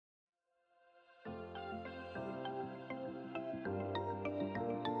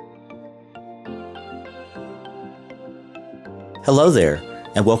Hello there,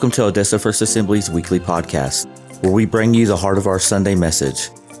 and welcome to Odessa First Assembly's weekly podcast, where we bring you the heart of our Sunday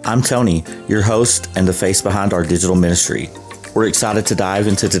message. I'm Tony, your host and the face behind our digital ministry. We're excited to dive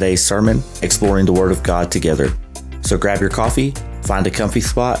into today's sermon, exploring the Word of God together. So grab your coffee, find a comfy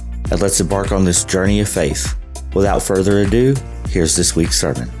spot, and let's embark on this journey of faith. Without further ado, here's this week's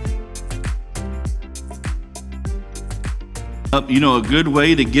sermon. A good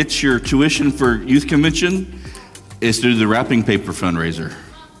way to get your tuition for youth convention is to do the wrapping paper fundraiser.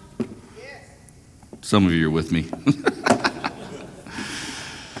 Some of you are with me.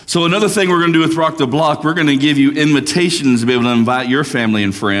 So another thing we're going to do with Rock the Block, we're going to give you invitations to be able to invite your family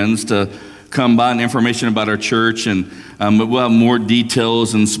and friends to come by and information about our church, and we'll have more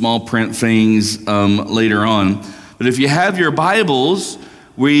details and small print things later on. But if you have your Bibles,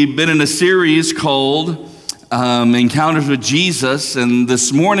 we've been in a series called Encounters with Jesus, and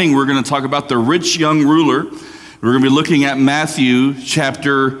this morning we're going to talk about the rich young ruler. We're going to be looking at Matthew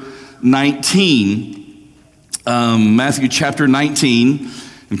chapter 19. Matthew chapter 19.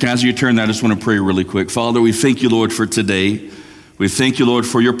 And as you turn there, I just want to pray really quick. Father, we thank you, Lord, for today. We thank you, Lord,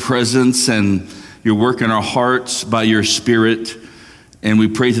 for your presence and your work in our hearts by your Spirit. And we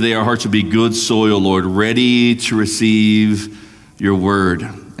pray today our hearts will be good soil, Lord, ready to receive your word.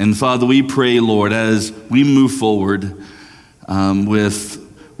 And Father, we pray, Lord, as we move forward with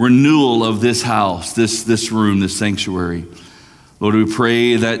renewal of this house, this room, this sanctuary. Lord, we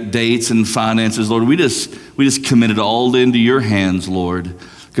pray that dates and finances, Lord, we just commit it all into your hands, Lord,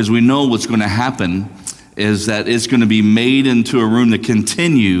 because we know what's going to happen is that it's going to be made into a room that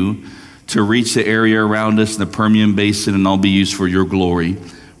continue to reach the area around us in the Permian Basin and all be used for your glory.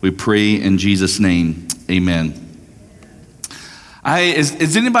 We pray in Jesus' name, amen.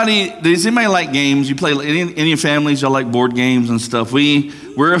 Does anybody like games? You play any of your families? Y'all like board games and stuff?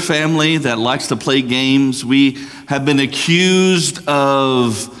 We're a family that likes to play games. We have been accused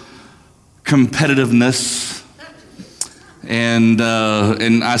of competitiveness, and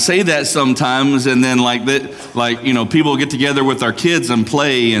I say that sometimes, and then people get together with our kids and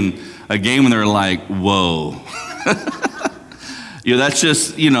play and a game, and they're like, "Whoa." That's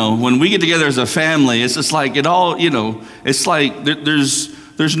just, when we get together as a family, it's just like it all, it's like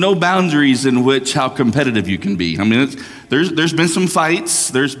there's no boundaries in which how competitive you can be. I mean, there's been some fights,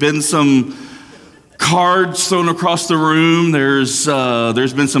 there's been some cards thrown across the room, there's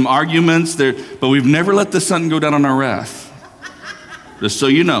been some arguments there, but we've never let the sun go down on our wrath. Just so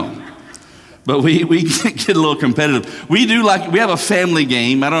you know. But we get a little competitive. We have a family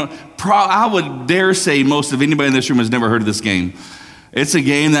game. I would dare say most of anybody in this room has never heard of this game. It's a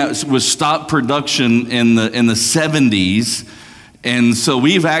game that was stopped production in the 70s. And so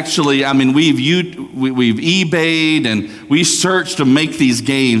we've actually, we've eBayed and we searched to make these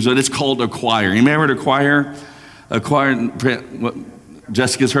games, but it's called Acquire. You may have heard of Acquire? What,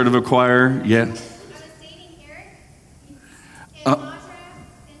 Jessica's heard of Acquire? Yeah. I was dating Eric, and Audra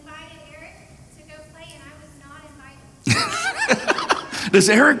invited Eric to go play, and I was not invited. Does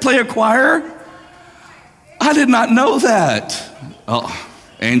Eric play Acquire? I did not know that. Oh,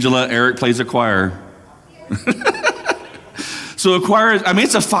 Angela, Eric plays Acquire. So Acquire,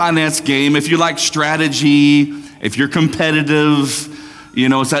 it's a finance game. If you like strategy, if you're competitive,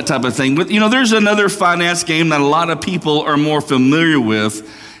 it's that type of thing. But, there's another finance game that a lot of people are more familiar with,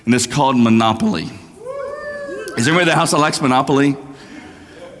 and it's called Monopoly. Is there anybody in the house that likes Monopoly?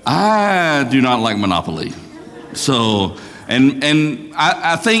 I do not like Monopoly. So, and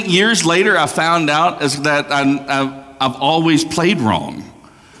I think years later I found out is that I've always played wrong.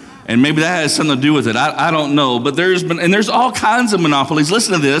 And maybe that has something to do with it. I don't know. But there's all kinds of monopolies.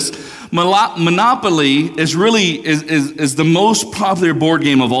 Listen to this. Monopoly is the most popular board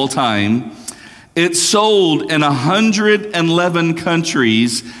game of all time. It's sold in 111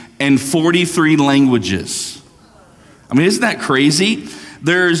 countries and 43 languages. Isn't that crazy?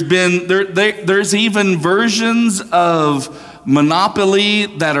 There's even versions of Monopoly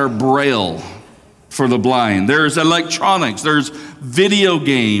that are Braille for the blind. There's electronics, there's video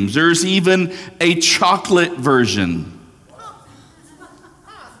games, there's even a chocolate version.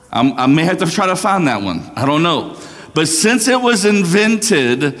 I may have to try to find that one. I don't know. But since it was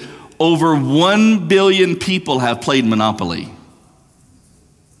invented, over 1 billion people have played Monopoly.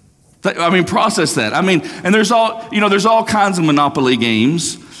 Process that. And there's all kinds of Monopoly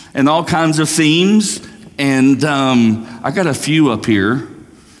games and all kinds of themes. And I got a few up here.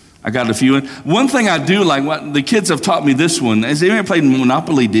 One thing I do like, what the kids have taught me this one. Has anyone played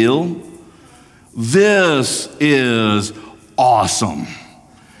Monopoly Deal? This is awesome.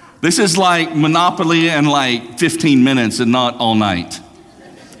 This is like Monopoly in like 15 minutes and not all night.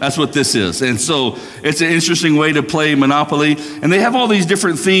 That's what this is. And so it's an interesting way to play Monopoly. And they have all these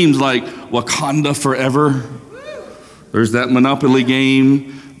different themes like Wakanda Forever. There's that Monopoly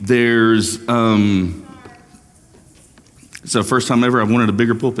game. There's, it's the first time ever I've wanted a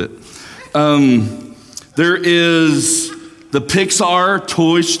bigger pulpit. There is the Pixar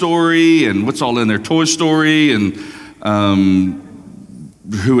Toy Story, and what's all in there? Toy Story and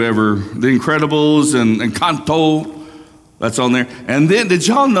whoever, The Incredibles and Kanto, that's on there. And then, did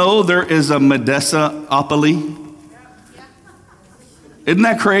y'all know there is a Medessa-opoly? Isn't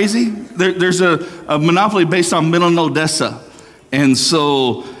that crazy? There's a Monopoly based on Middle Odessa. And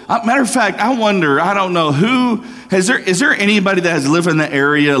so, matter of fact, I wonder, I don't know, is there anybody that has lived in the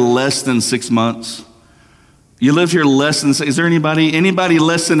area less than 6 months? You live here less than, is there anybody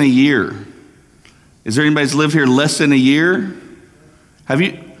less than a year? Is there anybody that's lived here less than a year?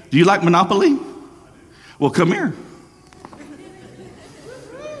 Do you like Monopoly? Well, come here.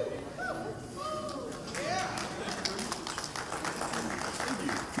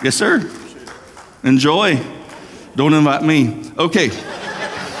 Yes, sir. Enjoy. Don't invite me. Okay.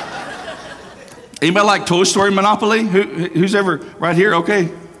 Anybody like Toy Story Monopoly? Who's ever, right here? Okay.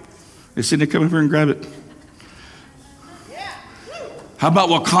 Is Cindy come over and grab it? How about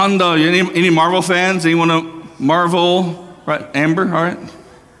Wakanda? Any Marvel fans? Anyone know Marvel? Right, Amber, all right.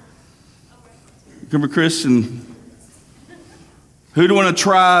 Come here, Chris. And who do want to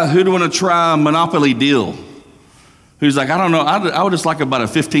try a Monopoly deal? Who's like, I don't know, I would just like about a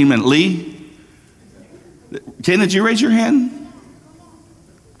 15-minute. Lee? Ken, did you raise your hand?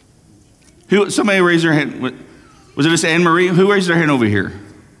 Somebody raised their hand. Was it just Anne Marie? Who raised their hand over here?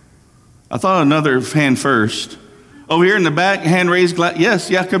 I thought another hand first. Over here in the back, hand raised.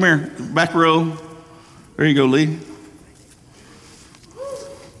 Yes, yeah, come here. Back row. There you go, Lee.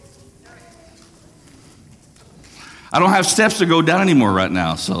 I don't have steps to go down anymore right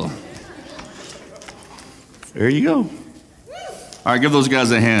now, so. There you go. All right, give those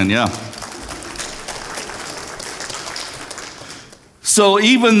guys a hand, yeah. So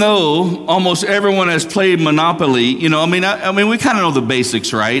even though almost everyone has played Monopoly, we kind of know the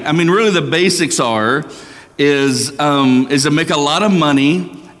basics, right? I mean, really the basics is to make a lot of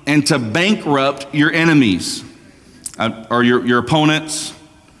money and to bankrupt your enemies or your opponents,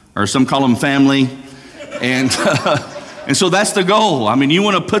 or some call them family. And so that's the goal. I mean, you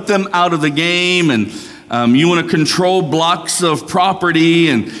want to put them out of the game, and you want to control blocks of property,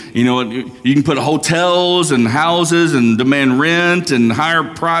 and you can put hotels and houses and demand rent and higher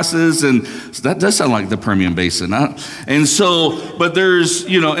prices, and so that does sound like the Permian Basin. And so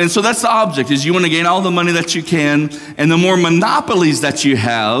that's the object, is you want to gain all the money that you can, and the more monopolies that you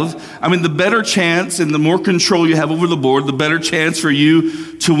have, the better chance and the more control you have over the board, the better chance for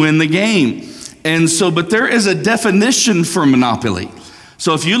you to win the game. And so, but there is a definition for monopoly.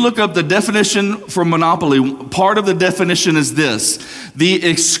 So if you look up the definition for monopoly, part of the definition is this: the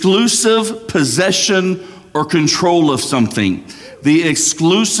exclusive possession or control of something. The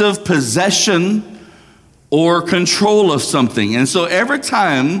exclusive possession or control of something. And so every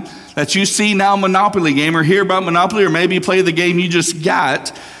time that you see now Monopoly game, or hear about Monopoly, or maybe play the game you just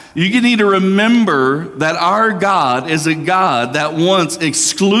got, you need to remember that our God is a God that wants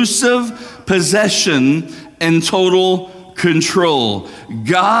exclusive possession and total control.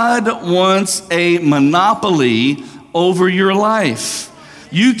 God wants a monopoly over your life.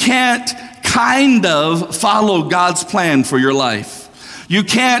 You can't kind of follow God's plan for your life. You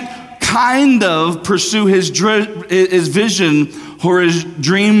can't kind of pursue his vision or his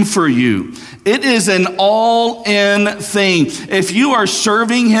dream for you. It is an all-in thing. If you are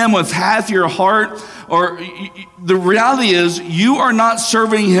serving him with half your heart, or the reality is you are not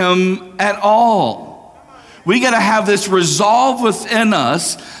serving him at all. We got to have this resolve within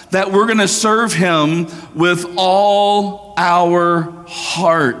us that we're going to serve him with all our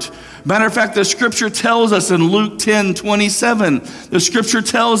heart. Matter of fact, the scripture tells us in Luke 10:27, the scripture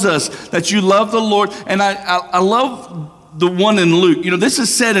tells us that you love the Lord. And I love the one in Luke. This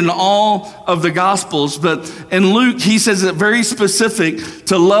is said in all of the Gospels, but in Luke, he says it very specific,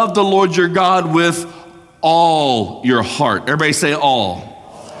 to love the Lord your God with all your heart. Everybody say all.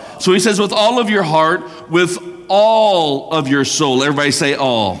 So he says with all of your heart, with all of your soul. Everybody say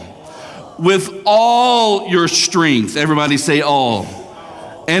all. With all your strength. Everybody say all.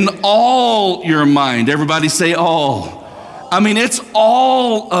 And all your mind. Everybody say all. It's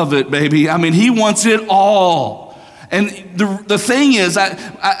all of it, baby. He wants it all. And the thing is,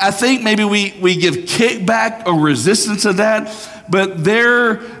 I think maybe we give kickback or resistance to that, but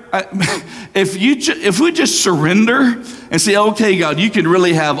there If we just surrender and say, okay, God, you can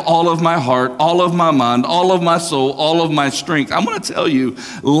really have all of my heart, all of my mind, all of my soul, all of my strength, I'm going to tell you,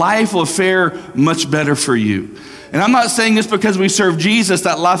 life will fare much better for you. And I'm not saying this because we serve Jesus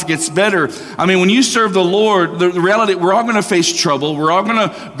that life gets better. I mean, when you serve the Lord, the reality, we're all going to face trouble. We're all going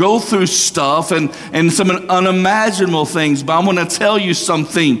to go through stuff and some unimaginable things. But I'm going to tell you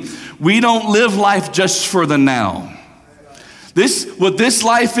something. We don't live life just for the now. What this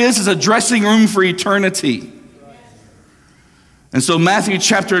life is a dressing room for eternity. And so Matthew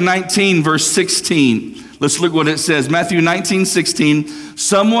chapter 19, verse 16. Let's look what it says. Matthew 19, 16.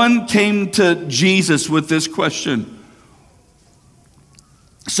 Someone came to Jesus with this question.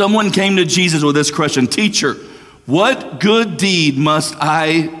 Someone came to Jesus with this question. Teacher, what good deed must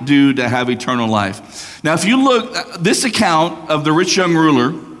I do to have eternal life? Now, if you look, this account of the rich young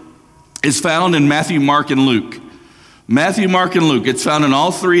ruler is found in Matthew, Mark, and Luke. Matthew, Mark, and Luke. It's found in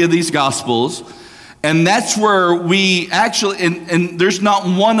all three of these Gospels. And that's where we actually, and there's not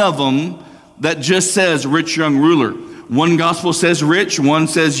one of them that just says rich young ruler. One gospel says rich, one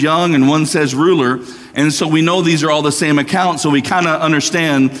says young, and one says ruler. And so we know these are all the same account, so we kind of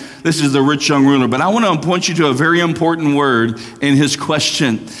understand this is the rich young ruler. But I want to point you to a very important word in his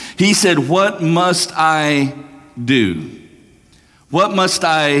question. He said, what must I do? What must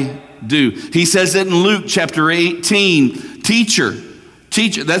I do? He says it in Luke chapter 18, teacher,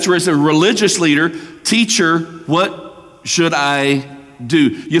 that's where it's a religious leader, teacher, what should I do?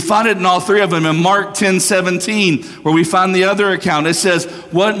 You find it in all three of them. In Mark 10, 17, where we find the other account, it says,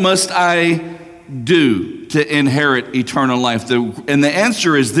 what must I do to inherit eternal life? And the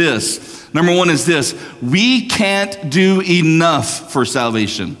answer is this. Number one is this. We can't do enough for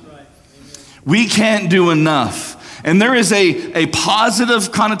salvation. We can't do enough. And there is a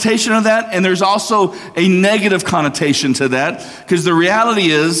positive connotation of that, and there's also a negative connotation to that, because the reality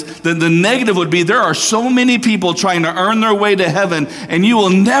is that the negative would be there are so many people trying to earn their way to heaven, and you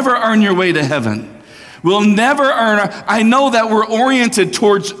will never earn your way to heaven. We'll never earn. I know that we're oriented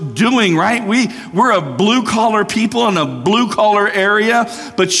towards doing, right? We're a blue-collar people in a blue-collar area,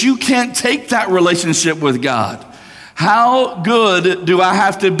 but you can't take that relationship with God. How good do I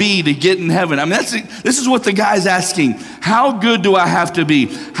have to be to get in heaven? I mean, this is what the guy's asking. How good do I have to be?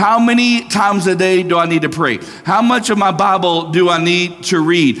 How many times a day do I need to pray? How much of my Bible do I need to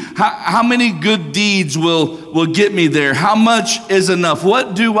read? How many good deeds will get me there? How much is enough?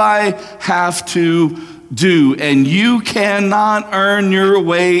 What do I have to do? And you cannot earn your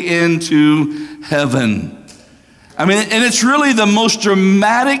way into heaven. I mean, and it's really the most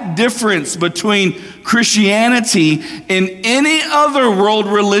dramatic difference between Christianity and any other world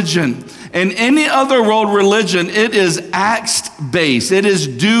religion. In any other world religion, it is acts-based. It is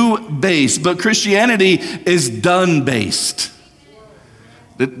do-based. But Christianity is done-based.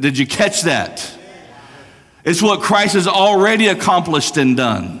 Did you catch that? It's what Christ has already accomplished and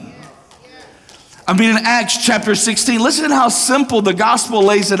done. I mean, in Acts chapter 16, listen to how simple the gospel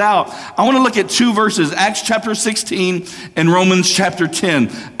lays it out. I want to look at two verses, Acts chapter 16 and Romans chapter 10.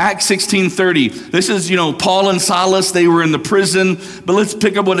 Acts 16:30. This is, Paul and Silas, they were in the prison, but let's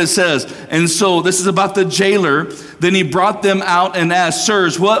pick up what it says. And so this is about the jailer. Then he brought them out and asked,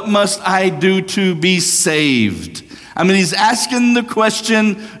 sirs, what must I do to be saved? I mean, he's asking the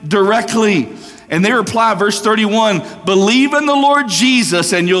question directly. And they reply, verse 31, believe in the Lord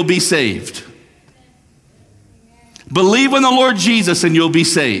Jesus and you'll be saved. Believe in the Lord Jesus and you'll be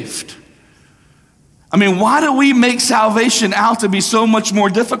saved. I mean, why do we make salvation out to be so much more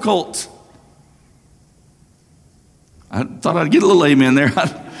difficult? I thought I'd get a little amen there.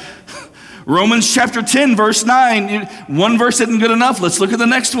 Romans chapter 10, verse 9. One verse isn't good enough. Let's look at the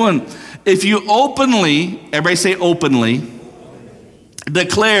next one. If you openly, everybody say openly,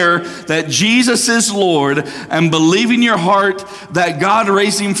 declare that Jesus is Lord and believe in your heart that God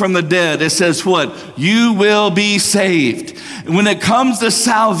raised him from the dead, it says what? You will be saved. When it comes to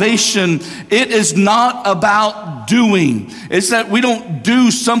salvation, it is not about doing. It's that we don't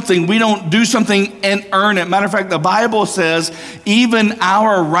do something. We don't do something and earn it. Matter of fact, the Bible says even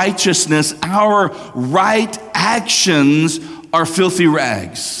our righteousness, our right actions are filthy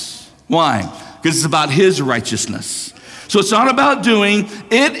rags. Why? Because it's about his righteousness. So it's not about doing,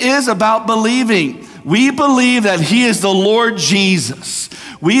 it is about believing. We believe that he is the Lord Jesus.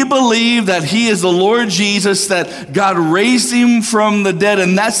 We believe that he is the Lord Jesus, that God raised him from the dead,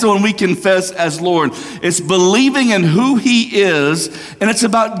 and that's the one we confess as Lord. It's believing in who he is, and it's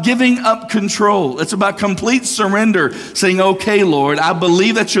about giving up control. It's about complete surrender, saying, okay, Lord, I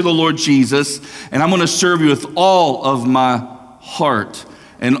believe that you're the Lord Jesus, and I'm going to serve you with all of my heart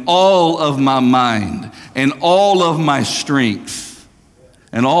and all of my mind and all of my strength.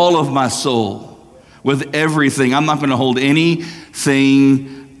 and all of my soul, with everything. I'm not going to hold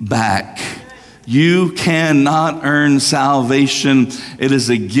anything back. You cannot earn salvation. It is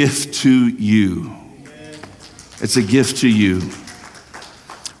a gift to you. It's a gift to you.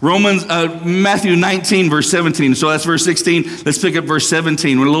 Matthew 19, verse 17. So that's verse 16. Let's pick up verse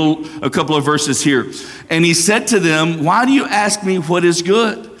 17. A couple of verses here. And he said to them, why do you ask me what is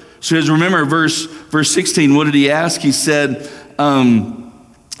good? So as remember, verse 16, what did he ask? He said,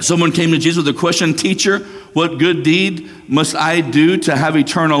 someone came to Jesus with a question, teacher, what good deed must I do to have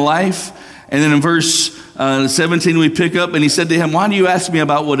eternal life? And then in verse 17 we pick up, and he said to him, why do you ask me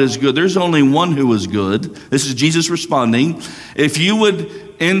about what is good? There's only one who is good. This is Jesus responding. If you would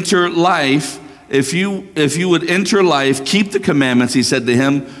enter life, keep the commandments, he said to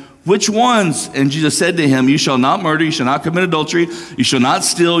him. Which ones? And Jesus said to him, you shall not murder, you shall not commit adultery, you shall not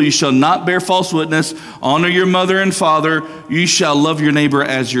steal, you shall not bear false witness, honor your mother and father, you shall love your neighbor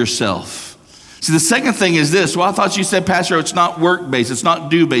as yourself. See, the second thing is this. Well, I thought you said, Pastor, it's not work-based, it's not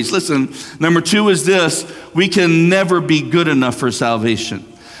due-based. Listen, number two is this. We can never be good enough for salvation.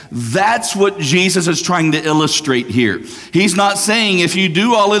 That's what Jesus is trying to illustrate here. He's not saying if you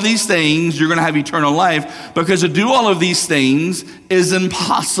do all of these things, you're going to have eternal life, because to do all of these things is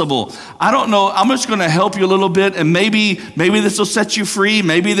impossible. I don't know. I'm just going to help you a little bit, and maybe this will set you free.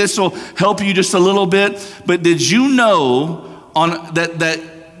 Maybe this will help you just a little bit. But did you know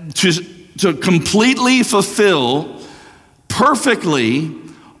to completely fulfill perfectly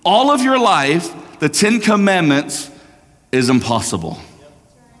all of your life, the 10 Commandments is impossible?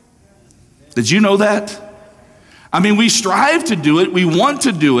 Did you know that? I mean, we strive to do it. We want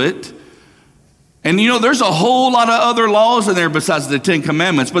to do it. And there's a whole lot of other laws in there besides the 10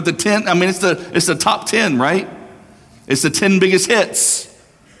 Commandments. But the 10, it's the top 10, right? It's the 10 biggest hits.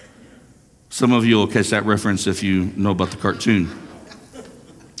 Some of you will catch that reference if you know about the cartoon.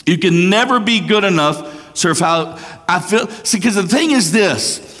 You can never be good enough. Serve how I feel. See, because the thing is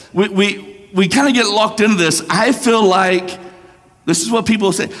this, we kind of get locked into this. I feel like, this is what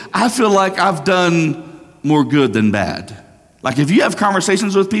people say, I feel like I've done more good than bad. Like if you have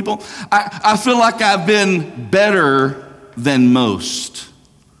conversations with people, I feel like I've been better than most.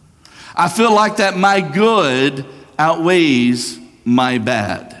 I feel like that my good outweighs my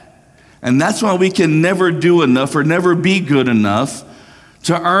bad. And that's why we can never do enough or never be good enough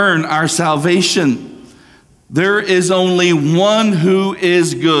to earn our salvation. There is only one who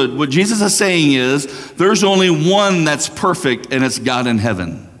is good. What Jesus is saying is there's only one that's perfect, and it's God in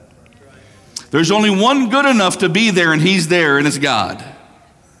heaven. There's only one good enough to be there, and he's there, and it's God.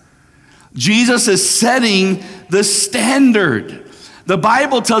 Jesus is setting the standard. The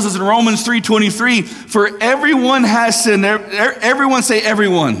Bible tells us in Romans 3:23, for everyone has sinned. Everyone say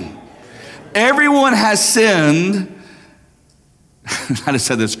everyone. Everyone has sinned. I just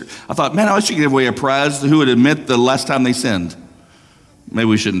said this. I thought, man, I should give away a prize to who would admit the last time they sinned. Maybe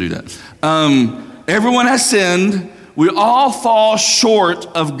we shouldn't do that. Everyone has sinned. We all fall short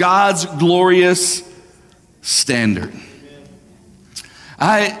of God's glorious standard.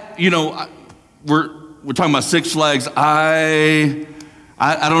 We're talking about Six Flags. I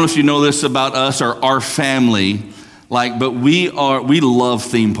don't know if you know this about us or our family. But we love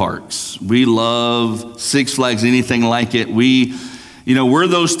theme parks. We love Six Flags, anything like it. We're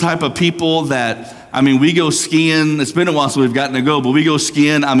those type of people that, we go skiing. It's been a while since we've gotten to go, but we go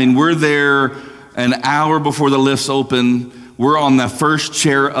skiing. We're there an hour before the lifts open. We're on the first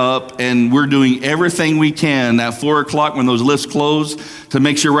chair up, and we're doing everything we can at 4 o'clock when those lifts close to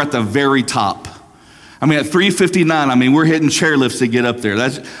make sure we're at the very top. At 3:59, we're hitting chairlifts to get up there.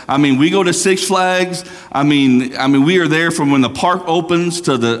 We go to Six Flags. We are there from when the park opens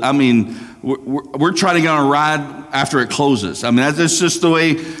to we're trying to get on a ride after it closes. That's just the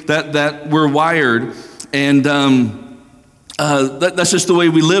way that we're wired. And that's just the way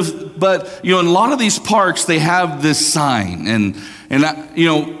we live. But, in a lot of these parks, they have this sign. And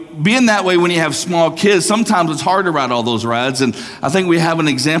being that way when you have small kids, sometimes it's hard to ride all those rides. And I think we have an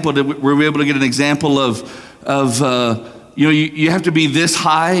example that we're able to get an example of you have to be this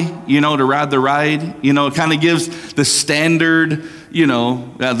high, to ride the ride. It kind of gives the standard,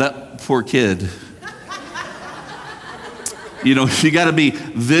 that poor kid. You got to be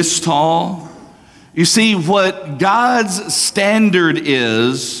this tall. You see, what God's standard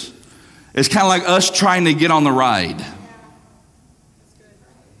is kind of like us trying to get on the ride.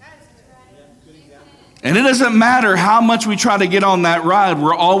 And it doesn't matter how much we try to get on that ride,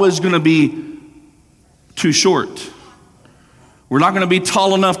 we're always going to be too short. We're not going to be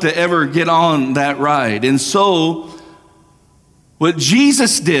tall enough to ever get on that ride. And so, what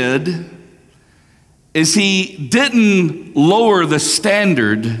Jesus did is he didn't lower the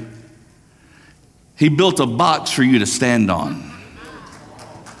standard. He built a box for you to stand on.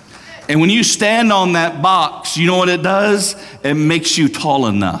 And when you stand on that box, you know what it does? It makes you tall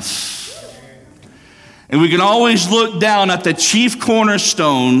enough. And we can always look down at the chief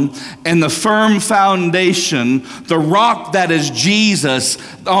cornerstone and the firm foundation, the rock that is Jesus,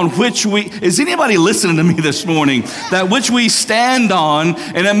 on which is anybody listening to me this morning? That which we stand on,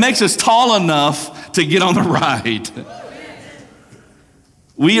 and it makes us tall enough to get on the ride.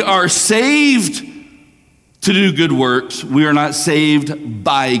 We are saved to do good works. We are not saved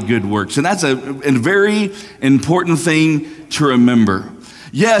by good works. And that's a very important thing to remember.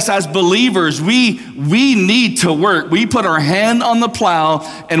 Yes, as believers, we need to work. We put our hand on the plow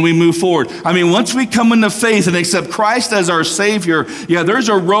and we move forward. I mean, once we come into faith and accept Christ as our Savior, there's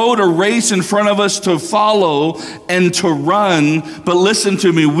a road, a race in front of us to follow and to run. But listen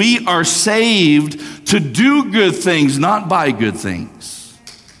to me, we are saved to do good things, not by good things.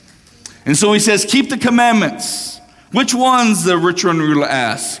 And so he says, keep the commandments. Which ones, the rich young ruler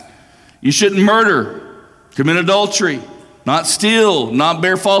asked? You shouldn't murder, commit adultery, not steal, not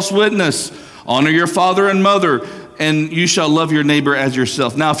bear false witness, honor your father and mother, and you shall love your neighbor as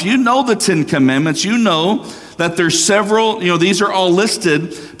yourself. Now, if you know the 10 Commandments, you know that there's several, these are all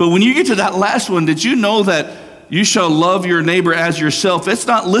listed, but when you get to that last one, did you know that you shall love your neighbor as yourself? It's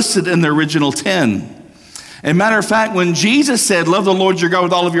not listed in the original 10. And matter of fact, when Jesus said, love the Lord your God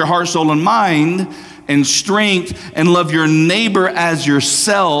with all of your heart, soul, and mind, and strength, and love your neighbor as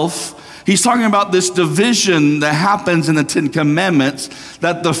yourself, he's talking about this division that happens in the 10 Commandments,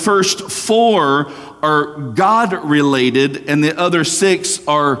 that the first 4 are God-related, and the other 6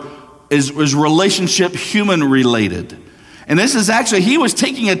 is relationship human-related. And this is actually, he was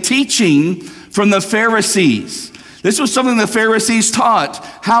taking a teaching from the Pharisees. This was something the Pharisees taught.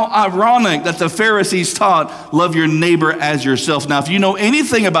 How ironic that the Pharisees taught, love your neighbor as yourself. Now, if you know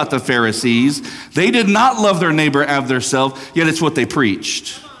anything about the Pharisees, they did not love their neighbor as themselves, yet it's what they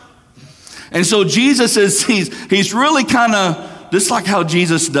preached. And so Jesus he's really kind of just like how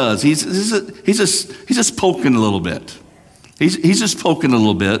Jesus does. He's just poking a little bit. He's just poking a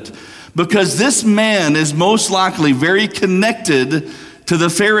little bit because this man is most likely very connected to the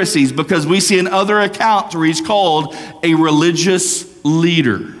Pharisees, because we see in other accounts where he's called a religious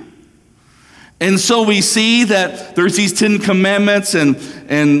leader. And so we see that there's these 10 commandments,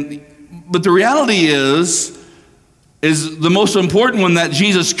 but the reality is the most important one that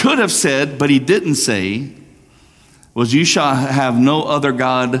Jesus could have said, but he didn't say, was you shall have no other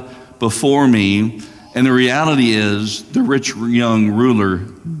God before me. And the reality is the rich young ruler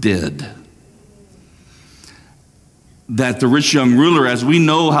did. That the rich young ruler, as we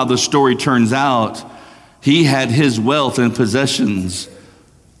know how the story turns out, he had his wealth and possessions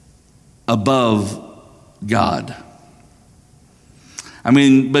above God. I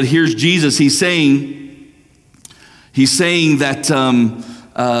mean, but here's Jesus. He's saying that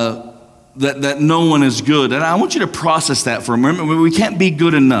that no one is good. And I want you to process that for a moment. We can't be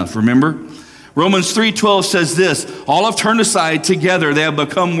good enough, remember? Romans 3:12 says this, all have turned aside together, they have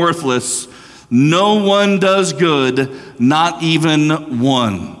become worthless. No one does good, not even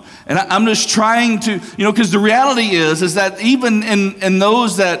one. And I'm just trying to, because the reality is that even in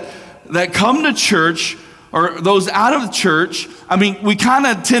those that come to church or those out of the church, I mean, we kind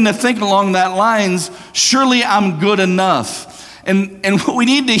of tend to think along that lines, surely I'm good enough. And what we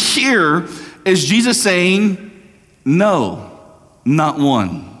need to hear is Jesus saying, no, not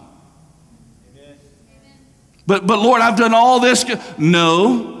one. Amen. But Lord, I've done all this.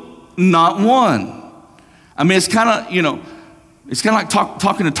 No, not one. I mean, it's kind of, it's kind of like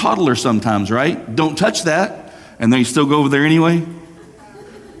talking to toddlers sometimes, right? Don't touch that. And then you still go over there anyway.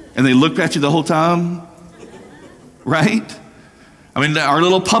 And they look at you the whole time, right? I mean, our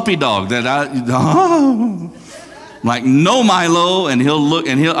little puppy dog that like, no, Milo, and he'll look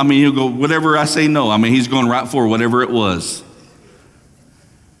and he'll go, whatever I say no. I mean, he's going right for whatever it was.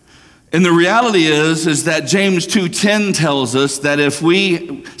 And the reality is that James 2:10 tells us that if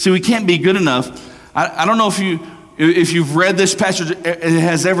we can't be good enough. I don't know if you've read this passage, it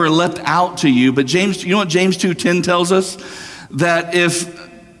has ever leapt out to you, but James, you know what James 2:10 tells us? That if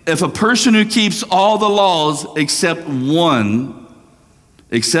a person who keeps all the laws except one,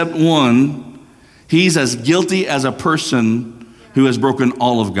 he's as guilty as a person who has broken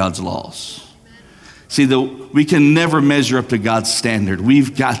all of God's laws. See, we can never measure up to God's standard.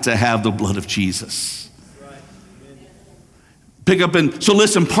 We've got to have the blood of Jesus. So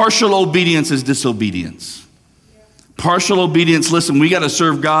listen, partial obedience is disobedience. Partial obedience, listen, we got to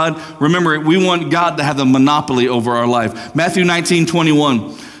serve God. Remember, we want God to have the monopoly over our life. Matthew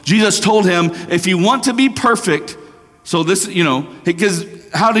 19:21. Jesus told him, if you want to be perfect, so this, because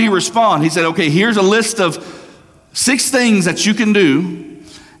how did he respond? He said, okay, here's a list of 6 things that you can do.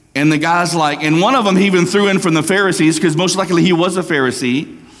 And the guy's like, and one of them he even threw in from the Pharisees, because most likely he was a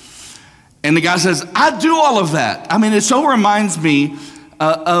Pharisee. And the guy says, I do all of that. I mean, it so reminds me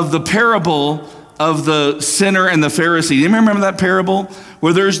of the parable of the sinner and the Pharisee. You remember that parable?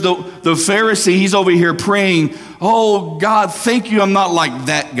 Where there's the Pharisee, he's over here praying, oh, God, thank you, I'm not like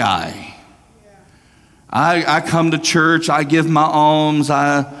that guy. I come to church, I give my alms,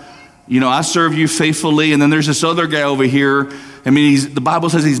 I serve you faithfully. And then there's this other guy over here. I mean, the Bible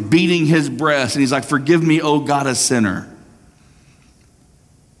says he's beating his breast, and he's like, forgive me, oh God, a sinner.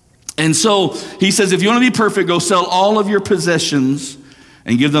 And so he says, if you want to be perfect, go sell all of your possessions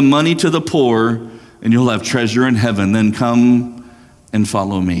and give the money to the poor, and you'll have treasure in heaven. Then come and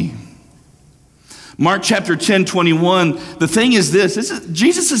follow me. Mark chapter 10, 21. The thing is this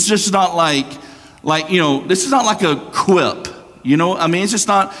Jesus is just not like, this is not like a quip.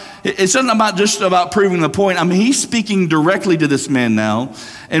 It's not about proving the point. I mean, he's speaking directly to this man now.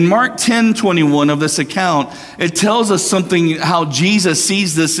 In Mark 10, 21 of this account, it tells us something, how Jesus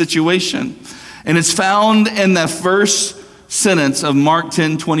sees this situation. And it's found in that first sentence of Mark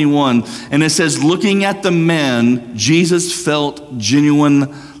 10, 21. And it says, looking at the man, Jesus felt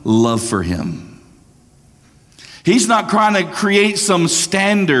genuine love for him. He's not trying to create some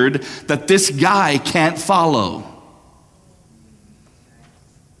standard that this guy can't follow.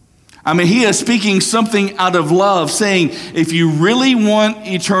 I mean, he is speaking something out of love, saying, if you really want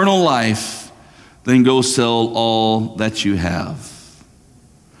eternal life, then go sell all that you have.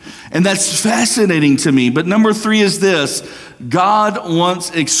 And that's fascinating to me. But number 3 is this: God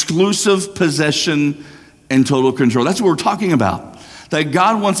wants exclusive possession and total control. That's what we're talking about. That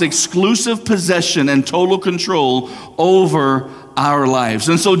God wants exclusive possession and total control over our lives.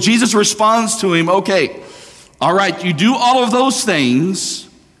 And so Jesus responds to him, okay, all right, you do all of those things.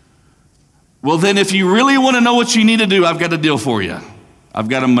 Well, then if you really want to know what you need to do, I've got a deal for you. I've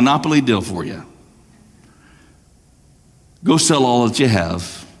got a monopoly deal for you. Go sell all that you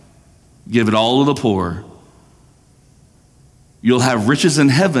have. Give it all to the poor. You'll have riches in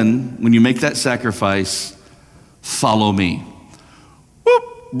heaven when you make that sacrifice. Follow me.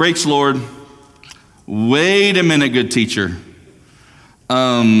 Whoop, brakes, Lord. Wait a minute, good teacher.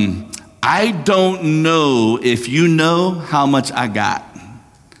 I don't know if you know how much I got,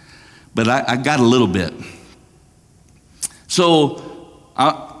 but I got a little bit. So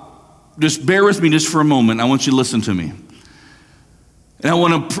just bear with me just for a moment. I want you to listen to me. And I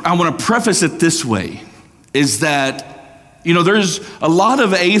want to preface it this way, is that, there's a lot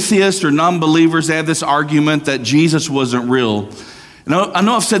of atheists or non-believers, they have this argument that Jesus wasn't real. And I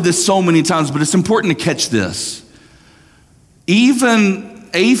know I've said this so many times, but it's important to catch this. Even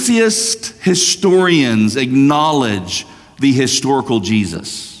atheist historians acknowledge the historical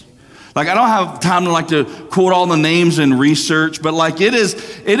Jesus. Like, I don't have time to quote all the names and research, but it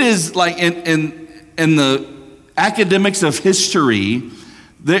is like in the academics of history,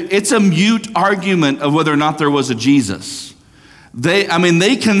 it's a mute argument of whether or not there was a Jesus. They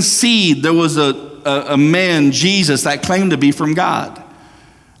concede there was a man, Jesus, that claimed to be from God.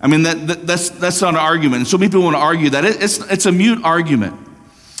 I mean, that's not an argument. And so many people want to argue that. It's a mute argument.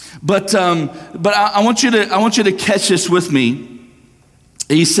 But I want you to catch this with me.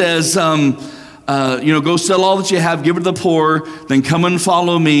 He says, go sell all that you have, give it to the poor, then come and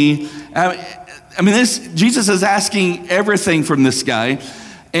follow me. Jesus is asking everything from this guy.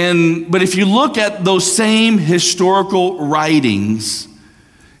 But if you look at those same historical writings,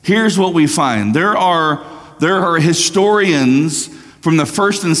 here's what we find. There are historians from the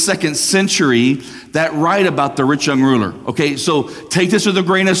 1st and 2nd century that write about the rich young ruler. Okay, so take this with a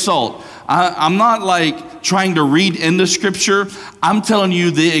grain of salt. I'm not trying to read into scripture. I'm telling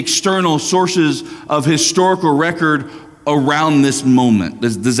you the external sources of historical record around this moment.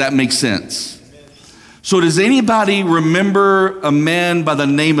 Does that make sense? So does anybody remember a man by the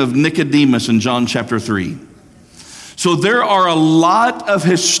name of Nicodemus in John chapter 3? So there are a lot of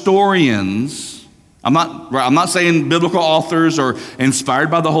historians. I'm not saying biblical authors or inspired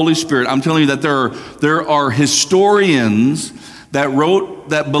by the Holy Spirit. I'm telling you that there are historians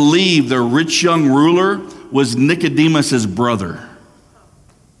that believe the rich young ruler was Nicodemus's brother.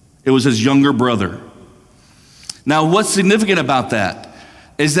 It was his younger brother. Now, what's significant about that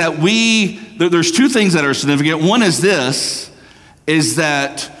is that there's 2 things that are significant. One is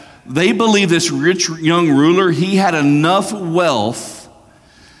that they believe this rich young ruler, he had enough wealth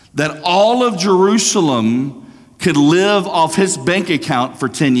that all of Jerusalem could live off his bank account for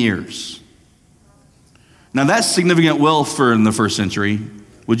 10 years. Now that's significant wealth for in the 1st century,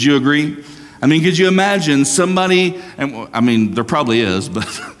 Would you agree? I mean, could you imagine somebody, and I mean, there probably is, but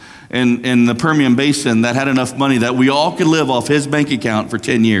in the Permian Basin that had enough money that we all could live off his bank account for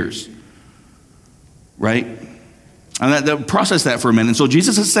 10 years, right? And that process that for a minute. And so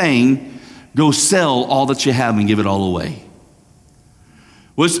Jesus is saying, go sell all that you have and give it all away.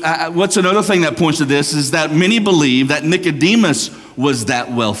 What's another thing that points to this is that many believe that Nicodemus was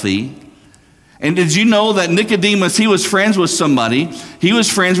that wealthy. And did you know that Nicodemus, he was friends with somebody? He was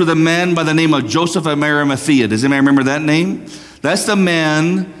friends with a man by the name of Joseph of Arimathea. Does anybody remember that name? That's the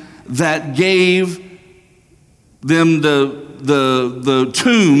man that gave them the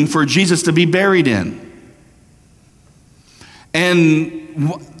tomb for Jesus to be buried in.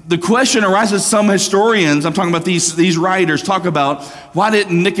 And the question arises, some historians, I'm talking about these writers, talk about why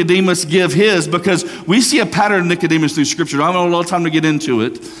didn't Nicodemus give his? Because we see a pattern of Nicodemus through Scripture. I don't have a lot of time to get into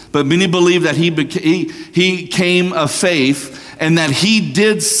it, but many believe that he came of faith and that he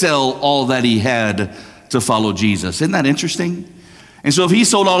did sell all that he had to follow Jesus. Isn't that interesting? And so if he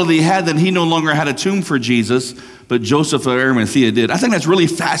sold all that he had, then he no longer had a tomb for Jesus, but Joseph of Arimathea did. I think that's really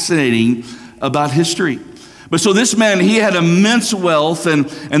fascinating about history. But so this man, he had immense wealth, and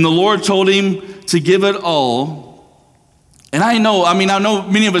the Lord told him to give it all. And I know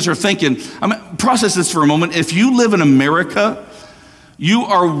many of us are thinking, process this for a moment. If you live in America, you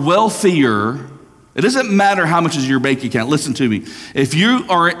are wealthier. It doesn't matter how much is your bank account. Listen to me. If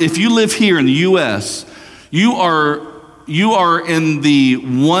you live here in the U.S., you are in the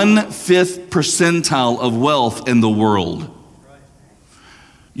 1/5 percentile of wealth in the world.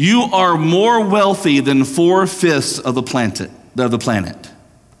 You are more wealthy than 4/5 of the planet.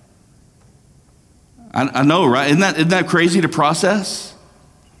 I know, right? Isn't that crazy to process?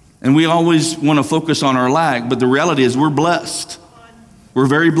 And we always want to focus on our lack, but the reality is we're blessed. We're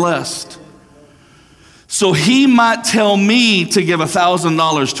very blessed. So he might tell me to give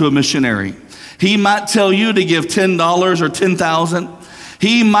 $1,000 to a missionary. He might tell you to give $10 or $10,000.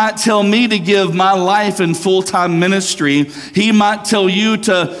 He might tell me to give my life in full-time ministry. He might tell you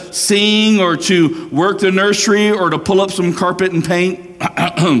to sing or to work the nursery or to pull up some carpet and paint.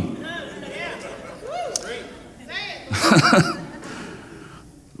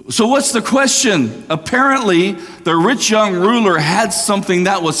 So what's the question? Apparently, the rich young ruler had something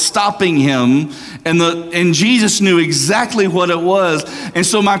that was stopping him, and Jesus knew exactly what it was. And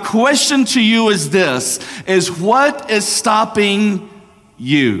so my question to you is this, is what is stopping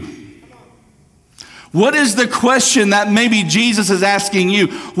you? What is the question that maybe Jesus is asking you?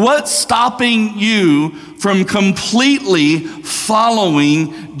 What's stopping you from completely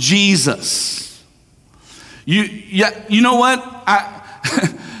following Jesus? You know what?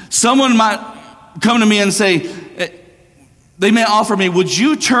 Someone might come to me and say, they may offer me, would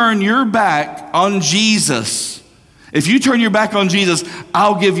you turn your back on Jesus? If you turn your back on Jesus,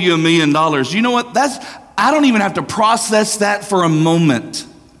 I'll give you $1 million. You know what? I don't even have to process that for a moment.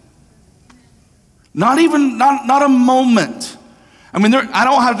 Not a moment. I mean, I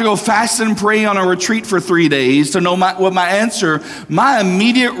don't have to go fast and pray on a retreat for 3 days to know what my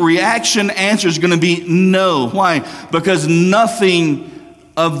immediate reaction answer is going to be no. Why? Because nothing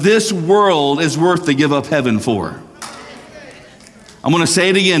of this world is worth to give up heaven for. I'm going to say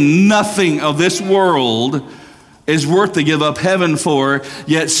it again. Nothing of this world is worth to give up heaven for,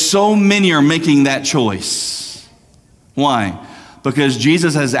 yet so many are making that choice. Why? Because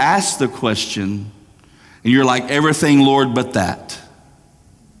Jesus has asked the question, and you're like, everything, Lord, but that.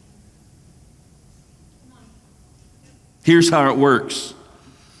 Here's how it works.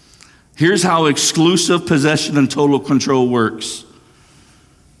 Here's how exclusive possession and total control works.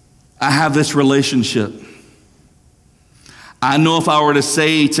 I have this relationship. I know if I were to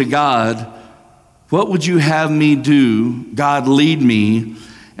say to God, what would you have me do? God, lead me.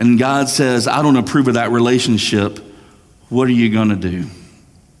 And God says, I don't approve of that relationship. What are you going to do?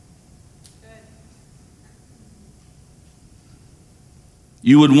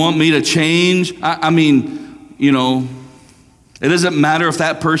 You would want me to change? I mean, you know, it doesn't matter if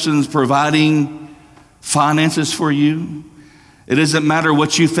that person's providing finances for you. It doesn't matter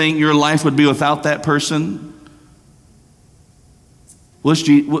what you think your life would be without that person.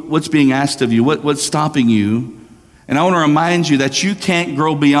 What's being asked of you? What's stopping you? And I want to remind you that you can't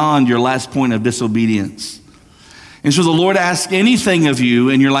grow beyond your last point of disobedience. And so the Lord asks anything of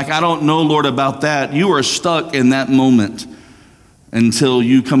you, and you're like, I don't know, Lord, about that. You are stuck in that moment until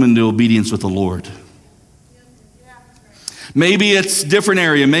you come into obedience with the Lord. Maybe it's a different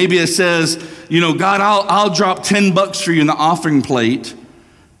area. Maybe it says, you know, God, I'll drop $10 for you in the offering plate,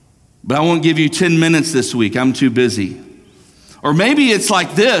 but I won't give you 10 minutes this week. I'm too busy. Or maybe it's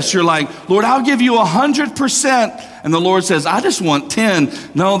like this. You're like, Lord, I'll give you 100%. And the Lord says, I just want 10.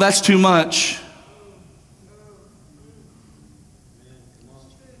 No, that's too much.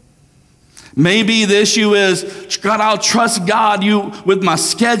 Maybe the issue is, God, I'll trust God with my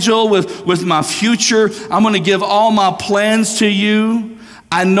schedule, with my future. I'm going to give all my plans to you.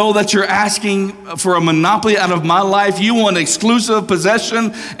 I know that you're asking for a monopoly out of my life. You want exclusive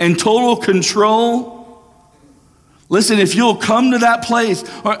possession and total control. Listen, if you'll come to that place,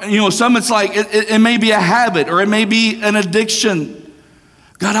 or some it's like it may be a habit or it may be an addiction.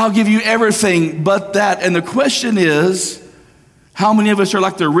 God, I'll give you everything but that. And the question is, how many of us are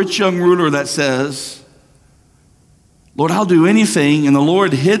like the rich young ruler that says, Lord, I'll do anything, and the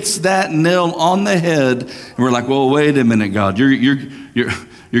Lord hits that nail on the head, and we're like, well, wait a minute, God, you're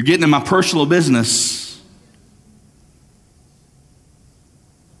getting in my personal business.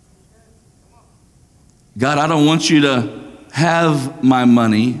 God, I don't want you to have my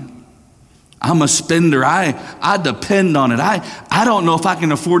money. I'm a spender. I depend on it. I don't know if I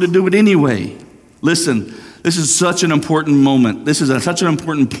can afford to do it anyway. Listen, this is such an important moment. This is such an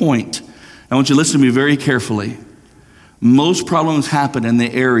important point. I want you to listen to me very carefully. Most problems happen in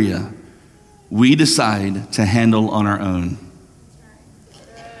the area we decide to handle on our own.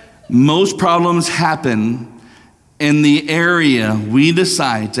 Most problems happen in the area we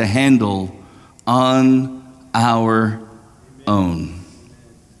decide to handle on our own.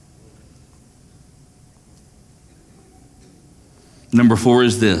 Number 4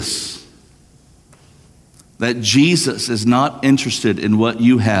 is this: that Jesus is not interested in what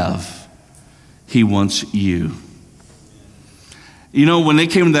you have. He wants you. You know, when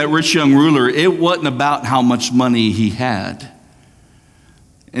it came to that rich young ruler, it wasn't about how much money he had.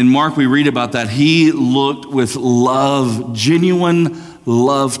 In Mark, we read about that. He looked with love, genuine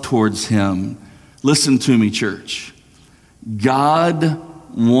love towards him. Listen to me, church. God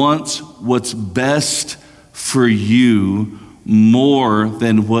wants what's best for you more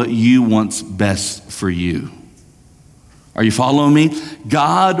than what you want's best for you. Are you following me?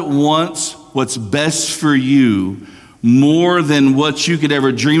 God wants what's best for you more than what you could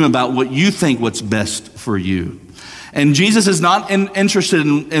ever dream about, what you think what's best for you. And Jesus is not interested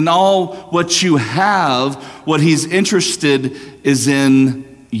in all what you have. What he's interested is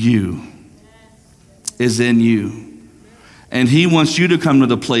in you. Is in you. And he wants you to come to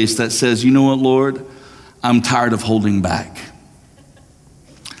the place that says, you know what, Lord? I'm tired of holding back.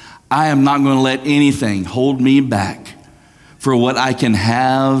 I am not going to let anything hold me back for what I can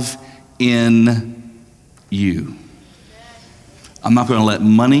have in you. I'm not going to let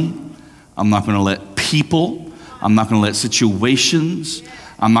money, I'm not going to let people, I'm not going to let situations,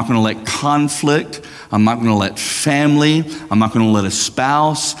 I'm not going to let conflict, I'm not going to let family, I'm not going to let a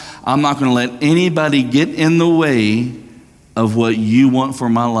spouse, I'm not going to let anybody get in the way of what you want for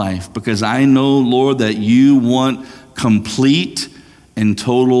my life, because I know, Lord, that you want complete and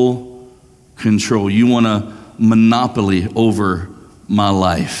total control. You want a monopoly over my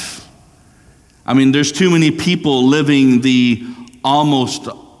life. I mean, there's too many people living the almost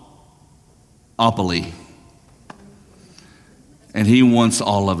opoly. And he wants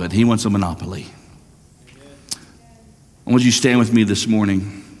all of it. He wants a monopoly. I want you to stand with me this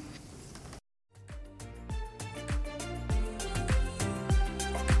morning.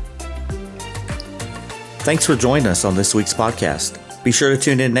 Thanks for joining us on this week's podcast. Be sure to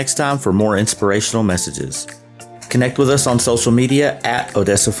tune in next time for more inspirational messages. Connect with us on social media at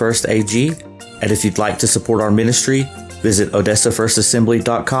Odessa First AG. And if you'd like to support our ministry, visit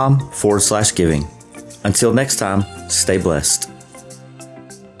OdessaFirstAssembly.com/giving. Until next time, stay blessed.